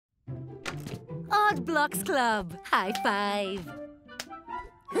Odd Blocks Club. High five.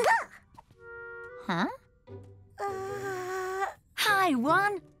 Huh? Hi,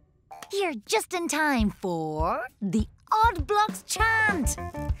 One. You're just in time for the Odd Blocks chant.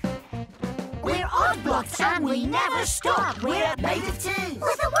 We're Odd Blocks and we never stop. We're made of two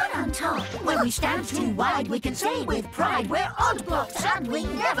with a one on top. When we stand too wide, we can say with pride, we're Odd Blocks and we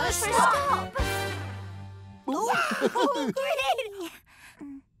never stop. What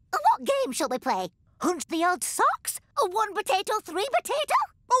game shall we play? Hunch the odd socks? A 1 potato, 3 potato?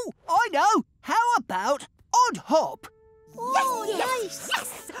 Oh, I know. How about Odd Hop? Yes!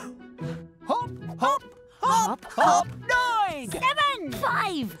 Hop, hop, hop, hop, 9! 7!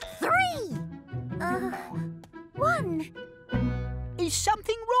 5! 3! 1. Is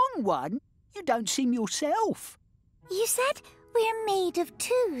something wrong, One? You don't seem yourself. You said we're made of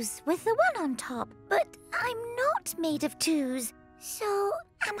twos with the 1 on top, but I'm not made of twos. So,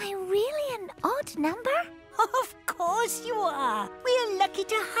 am I really an odd number? Of course you are. We're lucky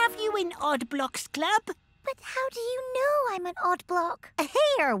to have you in Odd Blocks Club. But how do you know I'm an odd block?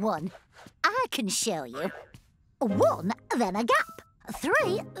 Here, One. I can show you. 1, then a gap.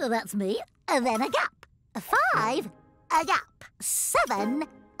 3, that's me, then a gap. 5, a gap. 7,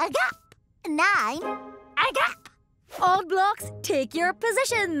 a gap. 9, a gap. Odd Blocks, take your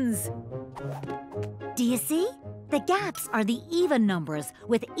positions. Do you see? The gaps are the even numbers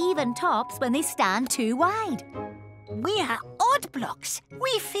with even tops when they stand too wide. We're Odd Blocks.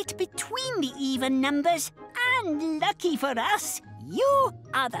 We fit between the even numbers. And lucky for us, you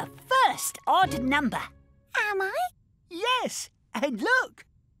are the first odd number. Am I? Yes, and look.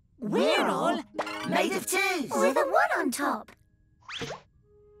 We're all made of twos. With a 1 on top.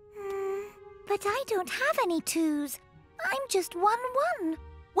 But I don't have any twos. I'm just 1, 1.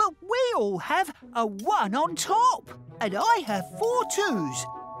 Well, we all have a 1 on top. And I have 4 twos.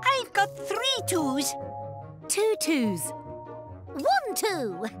 I've got 3 twos. 2 twos. 1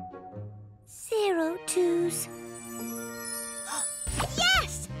 2. 0 twos.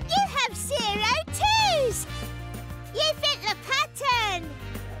 Yes! You have 0 twos! You fit the pattern!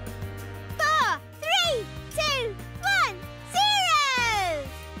 4, 3, 2, 1, 0!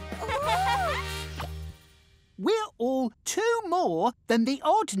 We're all 2 more than the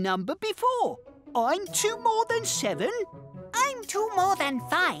odd number before. I'm 2 more than 7. I'm 2 more than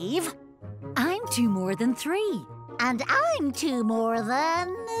 5. I'm 2 more than 3. And I'm 2 more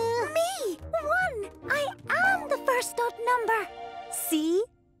than... me! 1! I am the first odd number. See?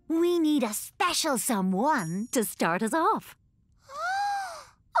 We need a special someone to start us off.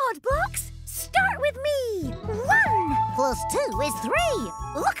 Odd Blocks, start with me. 1 plus 2 is 3.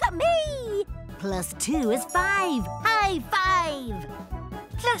 Look at me. Plus 2 is 5. High five!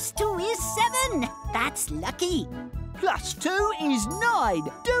 Plus 2 is 7. That's lucky. Plus 2 is 9.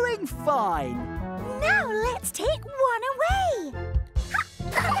 Doing fine. Now let's take 1 away.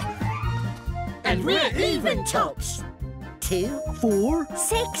 And we're even tops. 2, 4,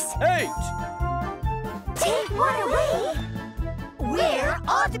 6. 8. Take 1 away. We're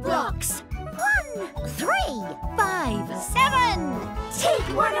Odd Blocks. 1, 3, 5. 7. take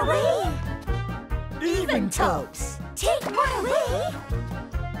 1 away. Even tops. Take 1 away.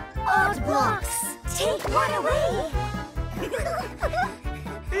 Odd Blocks, take 1 away.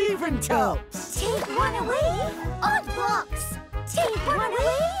 Even tops. Take 1 away. Odd Blocks, take 1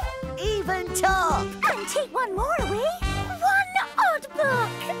 away. Even top. And take 1 more away. 1 odd block.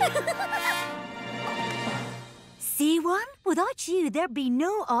 See, One? Without you, there'd be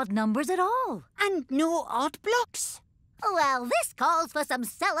no odd numbers at all. And no odd blocks. Well, this calls for some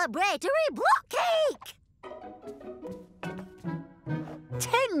celebratory block cake.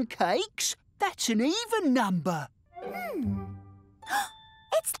 10 cakes? That's an even number.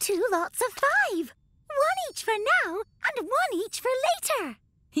 It's 2 lots of 5. 1 each for now and 1 each for later.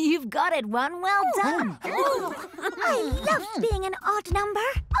 You've got it, One. Well done. I love being an odd number.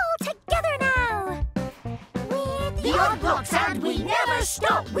 All together now. We're The Odd Blocks and we never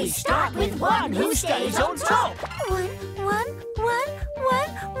stop. We start with 1 who stays on top. 1, 1,